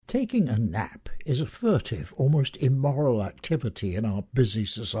Taking a nap is a furtive, almost immoral activity in our busy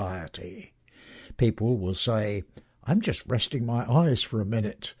society. People will say, "I'm just resting my eyes for a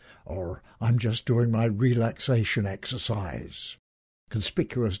minute," or "I'm just doing my relaxation exercise."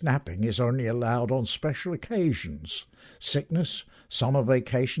 Conspicuous napping is only allowed on special occasions: sickness, summer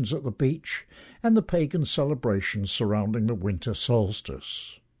vacations at the beach, and the pagan celebrations surrounding the winter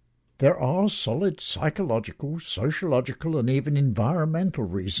solstice. There are solid psychological, sociological, and even environmental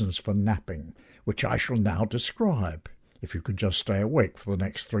reasons for napping, which I shall now describe, if you can just stay awake for the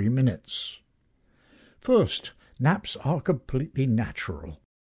next 3 minutes. First, naps are completely natural.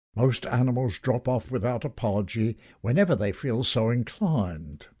 Most animals drop off without apology whenever they feel so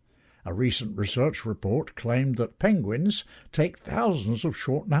inclined. A recent research report claimed that penguins take thousands of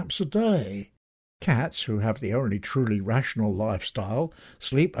short naps a day. Cats, who have the only truly rational lifestyle,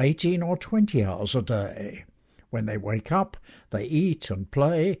 sleep 18 or 20 hours a day. When they wake up, they eat and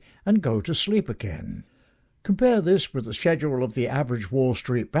play and go to sleep again. Compare this with the schedule of the average Wall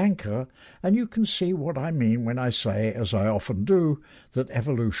Street banker, and you can see what I mean when I say, as I often do, that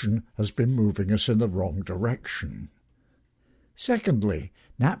evolution has been moving us in the wrong direction. Secondly,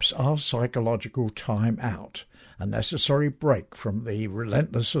 naps are psychological time out, a necessary break from the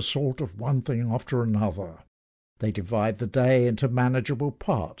relentless assault of one thing after another. They divide the day into manageable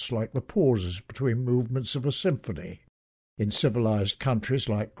parts, like the pauses between movements of a symphony. In civilized countries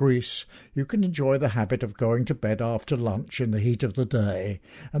like Greece, you can enjoy the habit of going to bed after lunch in the heat of the day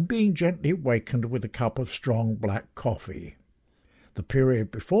and being gently wakened with a cup of strong black coffee. The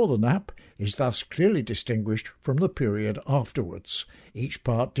period before the nap is thus clearly distinguished from the period afterwards, each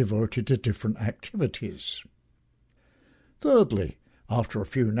part devoted to different activities. Thirdly, after a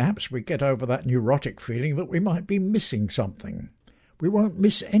few naps we get over that neurotic feeling that we might be missing something. We won't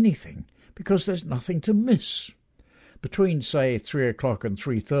miss anything, because there's nothing to miss. Between, say, 3 o'clock and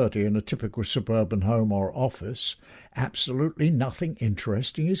 3:30 in a typical suburban home or office, absolutely nothing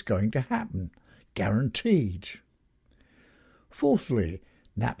interesting is going to happen, guaranteed. Fourthly,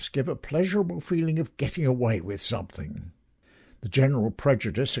 naps give a pleasurable feeling of getting away with something. The general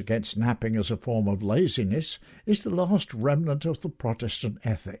prejudice against napping as a form of laziness is the last remnant of the Protestant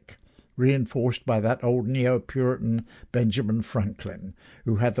ethic, reinforced by that old Neo-Puritan Benjamin Franklin,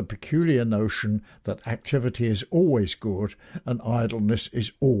 who had the peculiar notion that activity is always good and idleness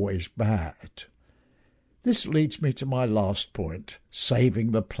is always bad. This leads me to my last point,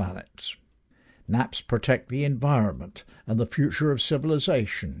 saving the planet. Naps protect the environment and the future of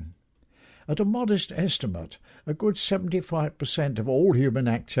civilization. At a modest estimate, a good 75% of all human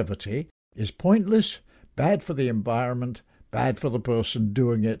activity is pointless, bad for the environment, bad for the person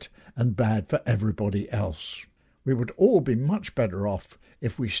doing it, and bad for everybody else. We would all be much better off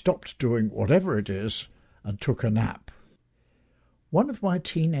if we stopped doing whatever it is and took a nap. One of my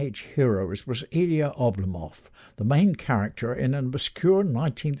teenage heroes was Ilya Oblomov, the main character in an obscure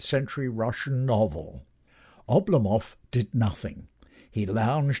 19th-century Russian novel. Oblomov did nothing. He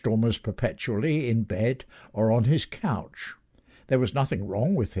lounged almost perpetually in bed or on his couch. There was nothing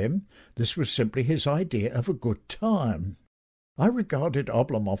wrong with him. This was simply his idea of a good time. I regarded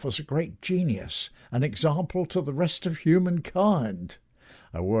Oblomov as a great genius, an example to the rest of humankind.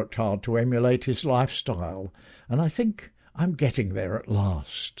 I worked hard to emulate his lifestyle, and I think I'm getting there at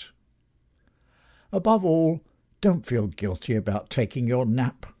last. Above all, don't feel guilty about taking your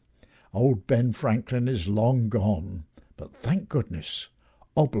nap. Old Ben Franklin is long gone, but thank goodness,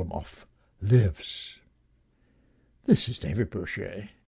 Oblomov lives. This is David Bouchier.